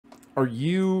Are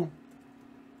you,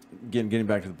 again, getting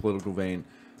back to the political vein,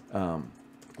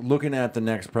 looking at the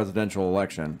next presidential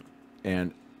election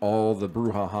and all the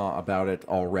brouhaha about it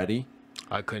already?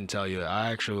 I couldn't tell you.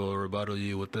 I actually will rebuttal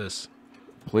you with this.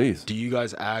 Please. Do you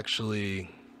guys actually,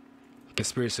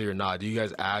 conspiracy or not, do you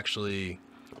guys actually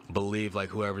believe like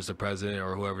whoever's the president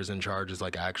or whoever's in charge is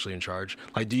like actually in charge?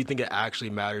 Like, do you think it actually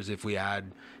matters if we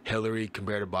had Hillary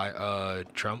compared to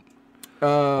Trump?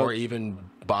 Or even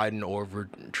Biden over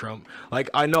Trump? Like,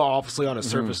 I know obviously on a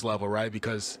surface level, right?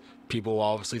 Because people will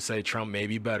obviously say Trump may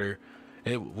be better.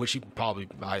 Which he probably,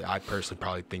 I personally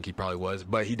probably think he probably was,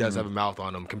 but he does have a mouth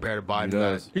on him compared to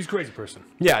Biden. He's a crazy person.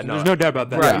 Yeah, no, there's no doubt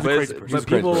about that. Right, But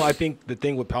people, I think the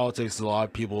thing with politics is a lot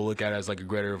of people look at it as like a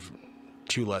greater of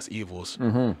two less evils.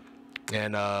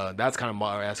 And that's kind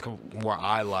of where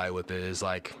I lie with it, is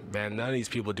like, man, none of these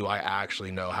people do I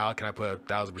actually know. How can I put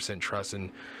 1,000% trust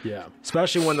in? Yeah.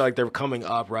 Especially when like they're coming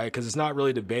up, right? Because it's not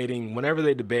really debating. Whenever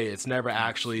they debate, it's never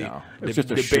actually. No, it's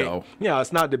just a show. Yeah,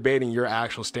 it's not debating your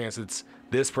actual stance. It's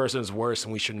this person is worse,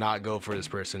 and we should not go for this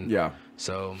person. Yeah.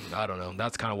 So I don't know.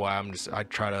 That's kind of why I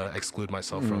try to exclude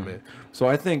myself from it. So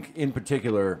I think in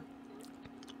particular,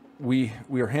 we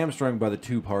are hamstrung by the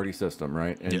two-party system,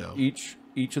 right? And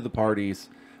each of the parties,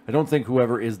 I don't think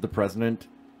whoever is the president,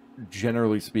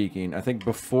 generally speaking, I think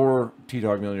before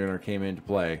T-Dog Millionaire came into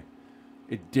play,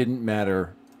 it didn't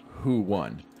matter who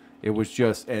won. It was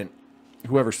just, and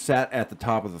whoever sat at the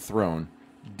top of the throne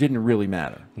didn't really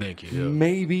matter. Thank you. Yeah.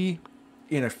 Maybe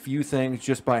in a few things,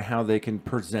 just by how they can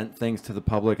present things to the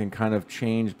public and kind of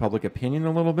change public opinion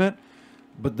a little bit.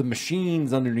 But the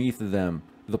machines underneath of them,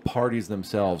 the parties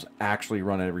themselves, actually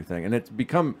run everything. And it's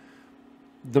become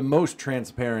the most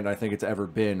transparent I think it's ever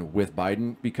been with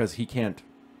Biden, because he can't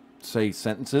say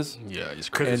sentences. Yeah, he's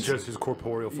crazy. crazy. It's just his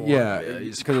corporeal form. Yeah,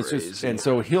 he's because crazy. it's just, and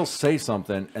so he'll say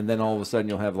something, and then all of a sudden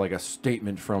you'll have like a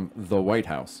statement from the White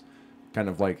House, kind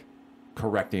of like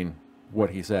correcting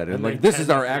what he said, and like, this is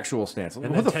our actual stance.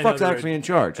 Who the fuck's actually in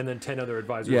charge? And then 10 other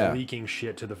advisors leaking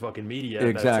shit to the fucking media.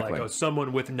 Exactly. That's like, oh,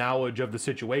 someone with knowledge of the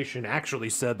situation actually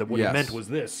said that what he meant was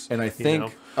this. And I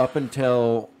think up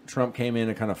until Trump came in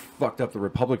and kind of fucked up the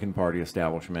Republican Party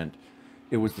establishment,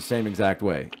 it was the same exact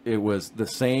way. It was the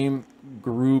same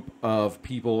group of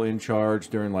people in charge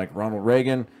during like Ronald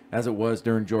Reagan as it was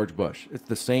during George Bush. It's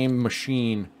the same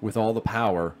machine with all the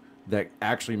power that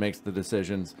actually makes the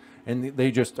decisions, and they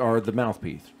just are the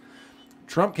mouthpiece.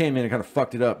 Trump came in and kind of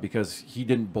fucked it up because he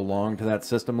didn't belong to that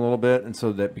system a little bit, and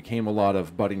so that became a lot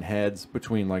of butting heads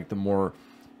between like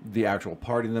the actual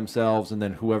party themselves, and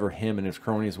then whoever him and his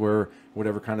cronies were,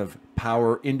 whatever kind of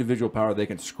power, individual power they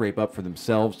can scrape up for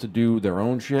themselves to do their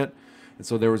own shit. And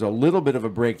so there was a little bit of a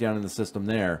breakdown in the system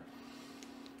there.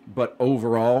 But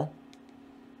overall,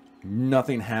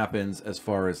 nothing happens as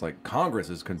far as like Congress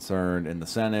is concerned and the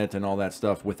Senate and all that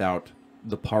stuff without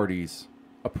the party's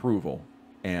approval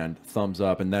and thumbs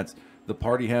up. And that's, the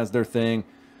party has their thing.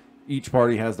 Each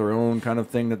party has their own kind of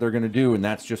thing that they're going to do, and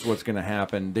that's just what's going to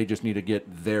happen. They just need to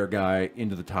get their guy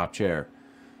into the top chair.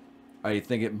 I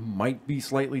think it might be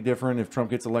slightly different if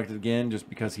Trump gets elected again, just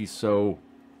because he's so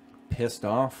pissed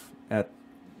off at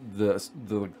the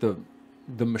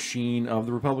machine of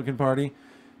the Republican Party,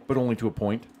 but only to a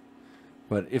point.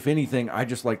 But if anything, I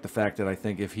just like the fact that I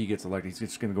think if he gets elected, he's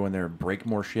just going to go in there and break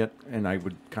more shit, and I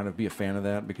would kind of be a fan of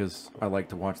that because I like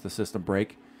to watch the system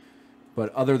break.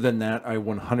 But other than that, I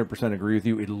 100% agree with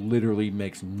you. It literally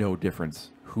makes no difference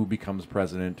who becomes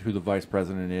president, who the vice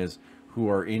president is, who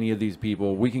are any of these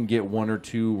people. We can get one or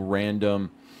two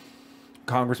random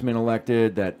congressmen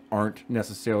elected that aren't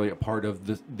necessarily a part of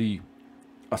the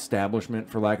establishment,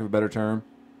 for lack of a better term,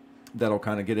 that'll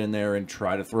kind of get in there and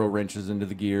try to throw wrenches into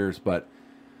the gears. But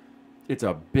it's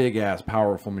a big-ass,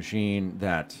 powerful machine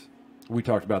that, we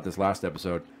talked about this last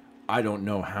episode, I don't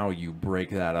know how you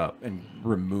break that up and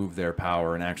remove their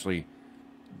power and actually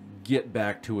get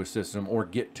back to a system, or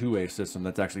get to a system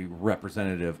that's actually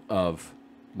representative of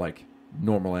like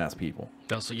normal ass people.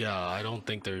 Also, yeah, I don't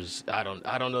think there's, I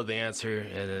don't know the answer.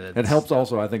 And it helps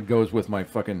also, I think, goes with my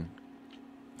fucking,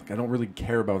 like, I don't really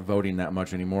care about voting that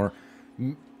much anymore.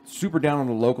 Super down on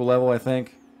the local level, I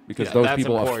think, because those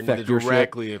people affect your shit.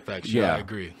 Directly affects you. Yeah, I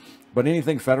agree. But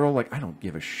anything federal, like, I don't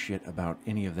give a shit about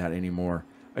any of that anymore.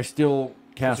 I still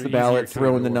cast the ballot,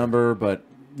 throw in the number, but,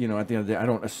 you know, at the end of the day, I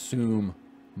don't assume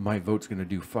my vote's going to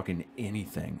do fucking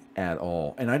anything at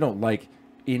all. And I don't like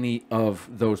any of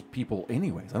those people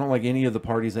anyways. I don't like any of the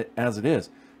parties as it is.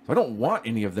 So I don't want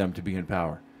any of them to be in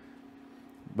power.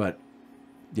 But,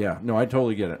 yeah, no, I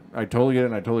totally get it. I totally get it,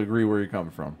 and I totally agree where you're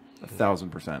coming from.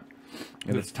 1,000%.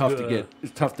 And it's tough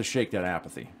to shake that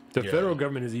apathy. The federal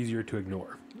government is easier to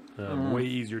ignore. Way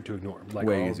easier to ignore. Like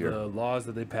Way all easier. the laws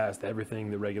that they passed,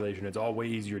 everything, the regulation, it's all way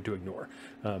easier to ignore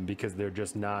because they're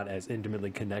just not as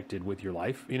intimately connected with your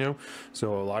life, you know?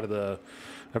 So a lot of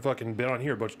I've fucking been on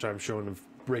here a bunch of times showing of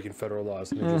breaking federal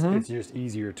laws, and it's just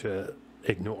easier to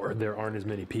ignore. There aren't as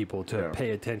many people to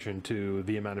pay attention to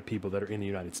the amount of people that are in the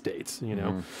United States, you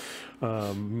know?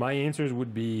 My answers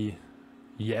would be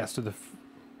yes to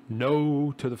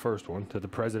no to the first one, that the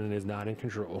president is not in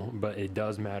control, but it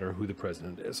does matter who the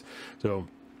president is. So,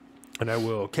 and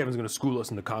Kevin's going to school us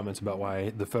in the comments about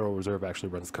why the Federal Reserve actually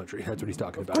runs the country. That's what he's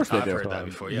talking about. course they I've do. heard that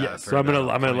before. Yeah, Yes, so I'm gonna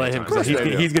let him, because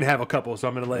he's gonna have a couple, so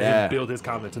I'm gonna let him build his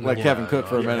comments and Let Kevin cook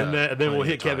for a minute. and then we'll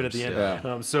hit Kevin at the end.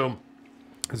 Yeah.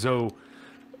 So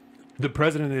the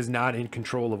president is not in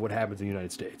control of what happens in the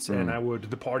United States, and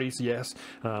the parties, yes.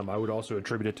 I would also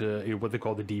attribute it to what they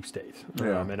call the deep state,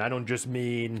 and I don't just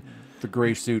mean the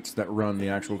gray suits that run the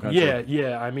actual country.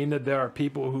 Yeah. I mean that there are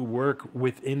people who work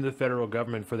within the federal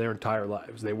government for their entire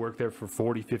lives. They work there for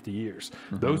 40, 50 years.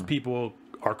 Those people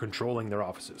are controlling their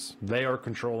offices. They are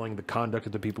controlling the conduct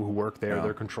of the people who work there.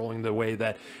 They're controlling the way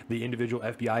that the individual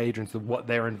FBI agents, what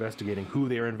they're investigating, who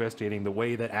they're investigating, the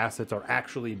way that assets are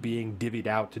actually being divvied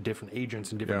out to different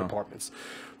agents in different departments.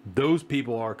 Those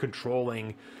people are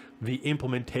controlling the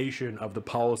implementation of the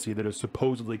policy that is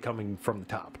supposedly coming from the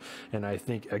top. And I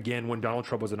think, again, when Donald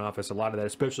Trump was in office, a lot of that,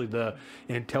 especially the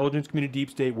intelligence community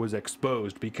deep state, was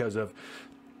exposed because of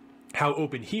how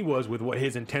open he was with what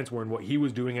his intents were and what he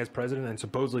was doing as president, and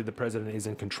supposedly the president is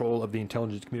in control of the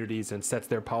intelligence communities and sets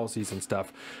their policies and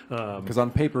stuff. Because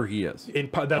on paper he is.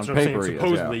 That's what I'm saying.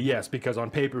 Supposedly, yes, because on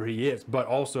paper he is. But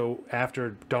also,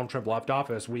 after Donald Trump left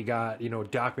office, we got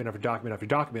document after document after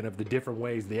document of the different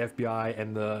ways the FBI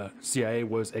and the CIA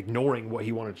was ignoring what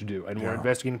he wanted to do, and were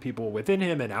investigating people within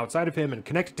him and outside of him and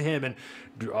connected to him, and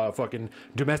fucking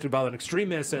domestic violent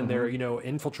extremists, and they're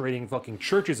infiltrating fucking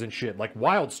churches and shit, like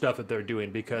wild stuff that they're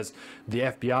doing, because the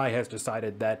FBI has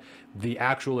decided that the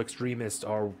actual extremists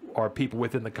are people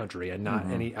within the country and not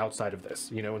any outside of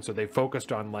this, and so they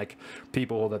focused on like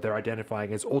people that they're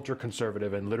identifying as ultra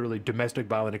conservative and literally domestic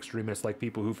violent extremists, like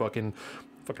people who fucking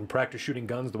practice shooting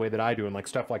guns the way that I do and like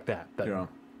stuff like that.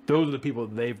 Those are the people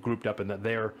that they've grouped up and that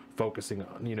they're focusing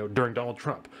on, during Donald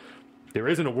Trump. There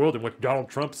isn't a world in which Donald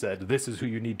Trump said, this is who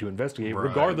you need to investigate,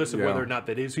 regardless of whether or not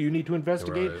that is who you need to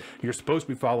investigate. You're supposed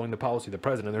to be following the policy of the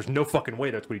president. There's no fucking way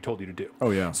that's what he told you to do.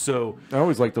 Oh, yeah. So I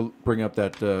always like to bring up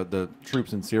that the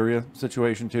troops in Syria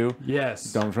situation, too.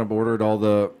 Yes. Donald Trump ordered all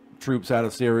the troops out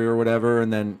of Syria or whatever,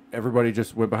 and then everybody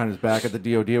just went behind his back at the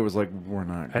DOD. It was like, we're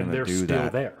not going to do that. And they're still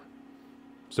there.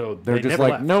 So they're just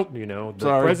like, left. Nope.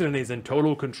 The president is in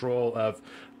total control of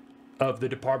the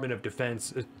Department of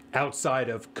Defense outside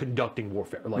of conducting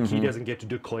warfare. Like he doesn't get to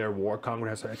declare war.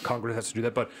 Congress has to do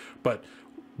that. But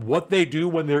what they do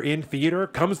when they're in theater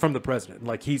comes from the president.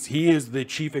 Like he is the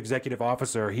chief executive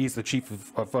officer. He's the chief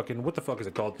of fucking, what the fuck is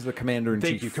it called? He's the commander in chief.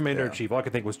 Thank you, commander in chief. All I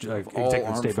could think was all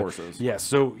armed forces. Yes,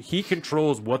 so he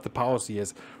controls what the policy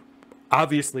is.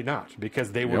 Obviously not,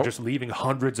 because they were just leaving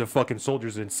hundreds of fucking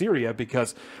soldiers in Syria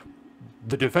because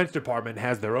the Defense Department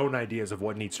has their own ideas of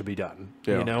what needs to be done,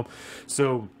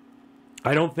 So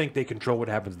I don't think they control what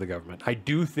happens to the government. I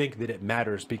do think that it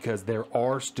matters because there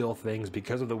are still things,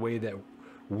 because of the way that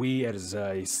we as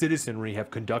a citizenry have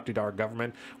conducted our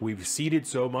government. We've ceded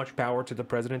so much power to the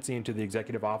presidency and to the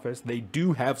executive office. They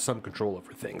do have some control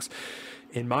over things.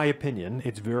 In my opinion,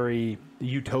 it's very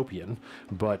utopian,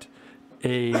 but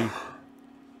a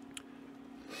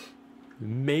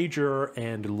major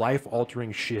and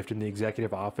life-altering shift in the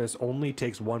executive office only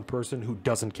takes one person who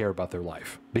doesn't care about their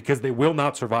life, because they will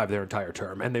not survive their entire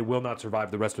term, and they will not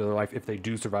survive the rest of their life if they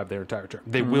do survive their entire term.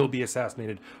 They will be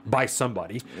assassinated by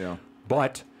somebody,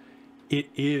 but it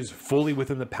is fully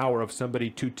within the power of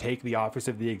somebody to take the office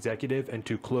of the executive and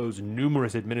to close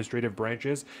numerous administrative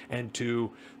branches and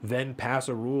to then pass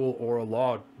a rule or a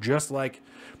law just like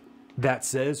that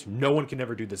says no one can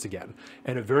ever do this again.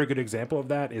 And a very good example of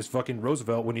that is fucking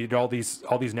Roosevelt when he did all these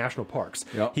national parks.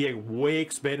 He had way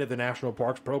expanded the national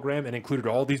parks program and included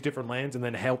all these different lands, and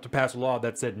then helped to pass a law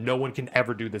that said no one can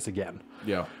ever do this again.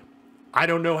 I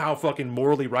don't know how fucking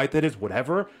morally right that is,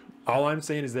 whatever. All I'm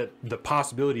saying is that the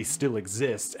possibility still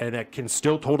exists, and it can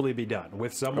still totally be done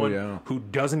with someone who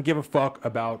doesn't give a fuck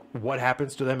about what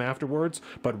happens to them afterwards,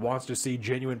 but wants to see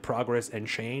genuine progress and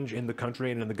change in the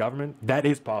country and in the government. That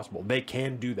is possible. They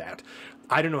can do that.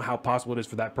 I don't know how possible it is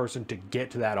for that person to get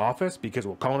to that office, because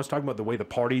what Colin is talking about, the way the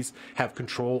parties have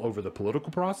control over the political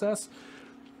process,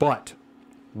 but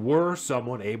were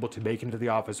someone able to make into the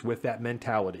office with that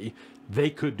mentality, they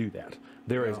could do that.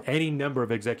 There is any number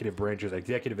of executive branches,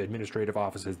 executive administrative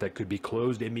offices that could be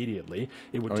closed immediately.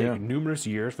 It would take numerous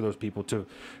years for those people to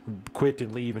quit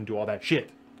and leave and do all that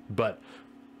shit. But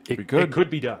it could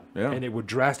be done. Yeah. And it would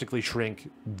drastically shrink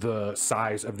the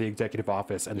size of the executive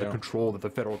office and the control that the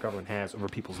federal government has over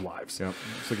people's lives. Yeah.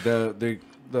 So the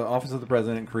office of the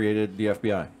president created the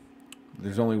FBI.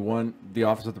 There's only one. The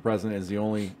office of the president is the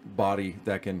only body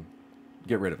that can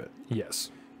get rid of it.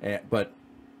 Yes. But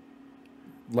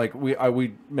like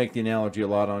we make the analogy a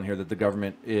lot on here that the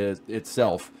government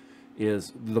itself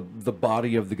is the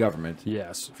body of the government.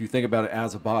 Yes. If you think about it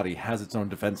as a body, has its own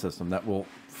defense system that will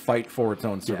fight for its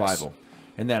own survival.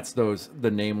 Yes. And that's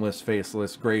the nameless,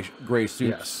 faceless, gray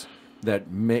suits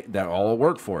that all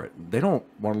work for it. They don't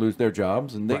want to lose their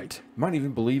jobs, and they might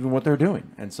even believe in what they're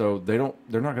doing. And so they're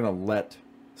not going to let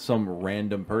some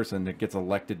random person that gets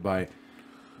elected by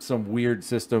some weird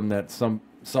system that some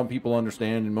people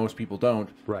understand and most people don't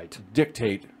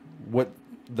dictate what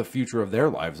the future of their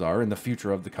lives are and the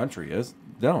future of the country is.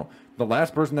 No, the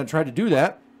last person that tried to do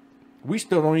that, we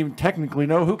still don't even technically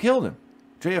know who killed him.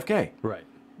 JFK. Right.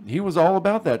 He was all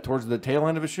about that towards the tail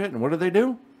end of his shit. And what did they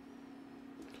do?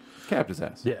 Capped his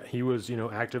ass. Yeah, he was,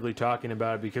 actively talking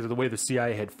about it because of the way the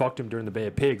CIA had fucked him during the Bay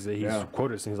of Pigs. That he's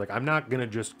quoted as things like, "I'm not gonna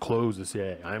just close the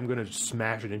CIA. I'm gonna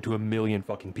smash it into a million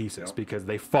fucking pieces because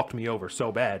they fucked me over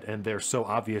so bad, and they're so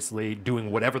obviously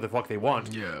doing whatever the fuck they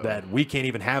want that we can't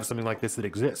even have something like this that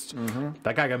exists."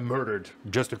 That guy got murdered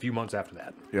just a few months after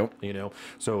that. Yep.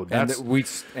 So that's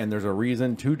and there's a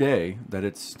reason today that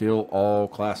it's still all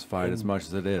classified as much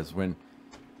as it is. When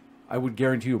I would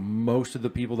guarantee you most of the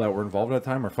people that were involved at the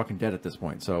time are fucking dead at this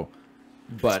point. So,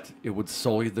 but it would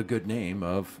sully the good name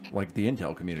of like the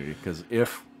intel community, because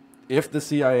if the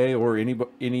CIA or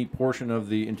any portion of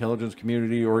the intelligence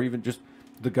community or even just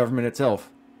the government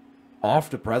itself off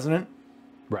the president,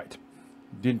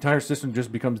 the entire system just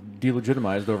becomes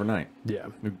delegitimized overnight. Yeah.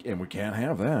 And we can't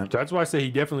have that. So that's why I say he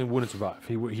definitely wouldn't survive.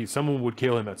 Someone would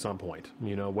kill him at some point.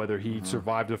 Whether he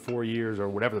survived the 4 years or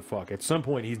whatever the fuck. At some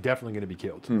point, he's definitely going to be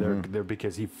killed. They're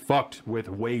because he fucked with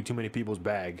way too many people's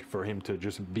bag for him to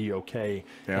just be okay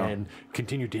and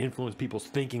continue to influence people's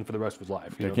thinking for the rest of his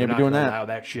life. They can't be doing that. Allow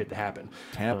that shit to happen.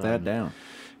 Tap that down.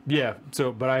 Yeah.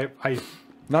 So, but I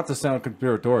not to sound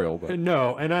conspiratorial, but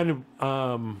no, and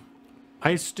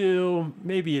I still,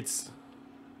 maybe it's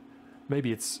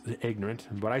ignorant,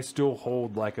 but I still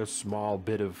hold like a small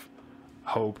bit of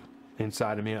hope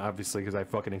inside of me, obviously, because I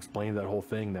fucking explained that whole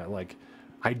thing that like,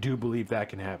 I do believe that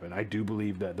can happen. I do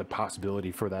believe that the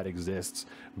possibility for that exists,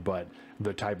 but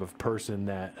the type of person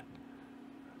that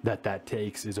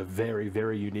takes is a very,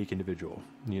 very unique individual,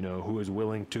 who is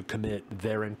willing to commit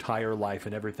their entire life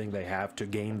and everything they have to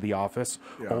gain the office,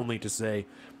 only to say,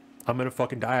 I'm going to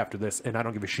fucking die after this, and I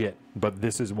don't give a shit, but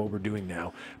this is what we're doing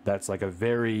now. That's like a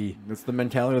very... That's the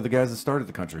mentality of the guys that started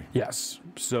the country. Yes.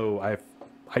 So I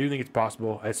do think it's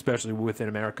possible, especially within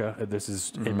America. This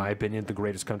is, in my opinion, the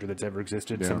greatest country that's ever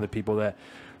existed. Yeah. Some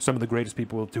of the greatest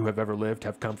people to have ever lived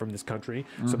have come from this country.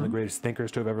 Some of the greatest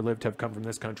thinkers to have ever lived have come from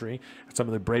this country. Some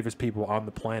of the bravest people on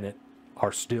the planet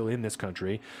are still in this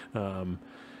country.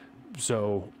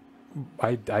 So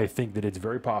I think that it's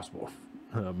very possible.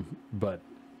 But...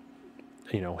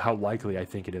 how likely I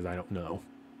think it is, I don't know.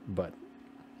 But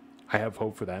I have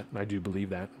hope for that. I do believe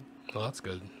that. Well, that's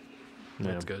good.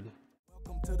 That's good.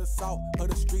 Welcome to the salt of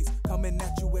the streets, coming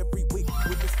at you every week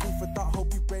with this food for thought.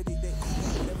 Hope you ready to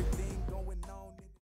eat everything.